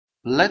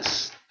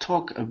Let's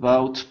talk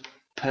about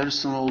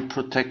personal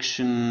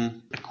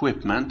protection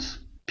equipment,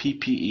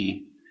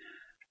 PPE.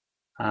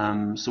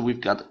 So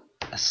we've got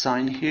a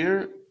sign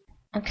here.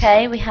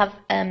 Okay, we have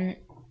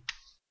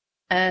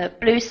a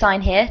blue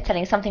sign here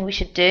telling something we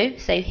should do.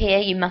 So here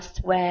you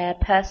must wear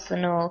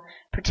personal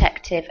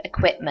protective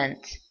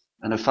equipment.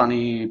 And a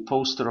funny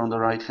poster on the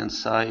right-hand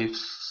side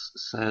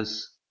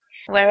says,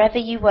 wherever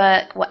you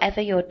work, whatever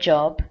your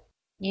job,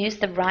 use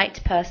the right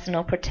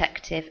personal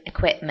protective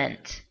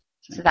equipment.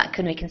 So that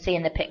we can see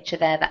in the picture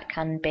there, that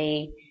can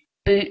be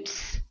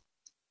boots,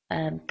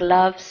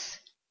 gloves,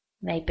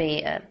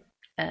 maybe a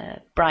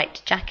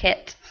bright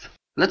jacket.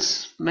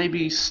 Let's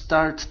maybe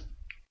start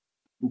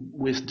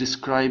with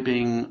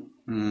describing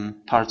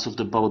parts of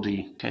the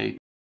body. Okay.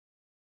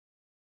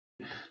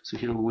 So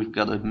here we've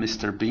got a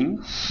Mr.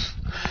 Bean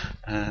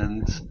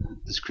and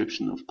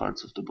description of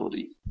parts of the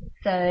body.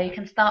 So you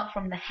can start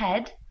from the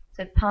head,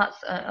 so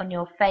parts on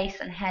your face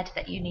and head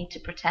that you need to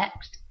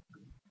protect.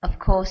 Of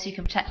course, you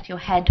can protect your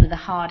head with a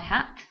hard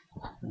hat.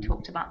 We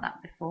talked about that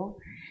before.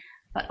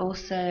 But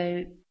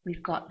also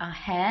we've got our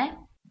hair,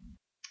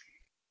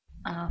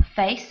 our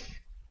face,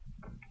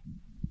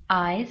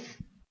 eyes,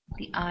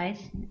 the eyes,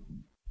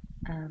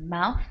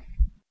 mouth,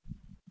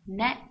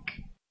 neck,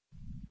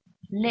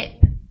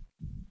 lip,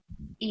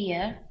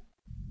 ear,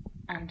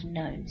 and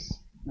nose.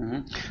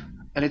 And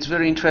it's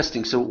very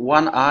interesting. So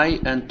one eye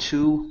and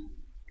two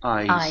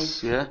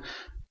eyes. Yeah,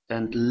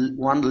 and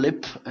one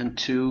lip and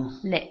two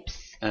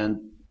lips,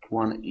 and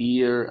one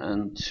ear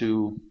and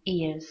two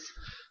ears.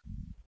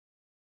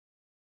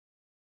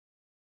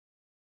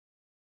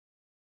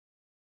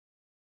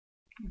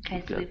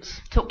 Okay, so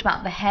we've talked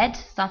about the head.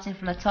 Starting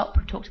from the top,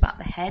 we talked about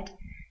the head,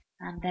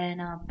 and then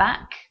our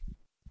back,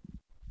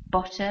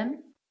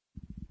 bottom,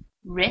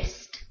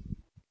 wrist,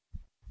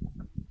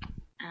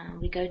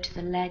 and we go to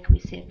the leg. We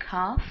see a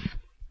calf,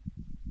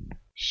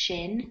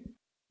 shin,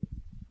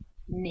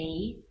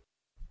 knee,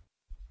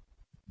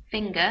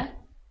 finger,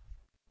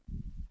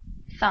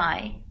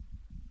 thigh,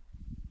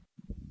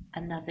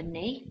 another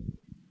knee,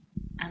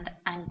 and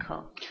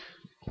ankle.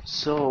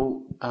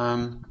 So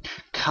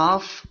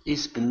calf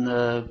is in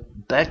the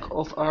back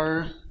of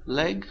our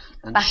leg,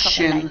 and back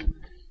shin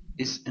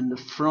is in the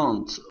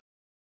front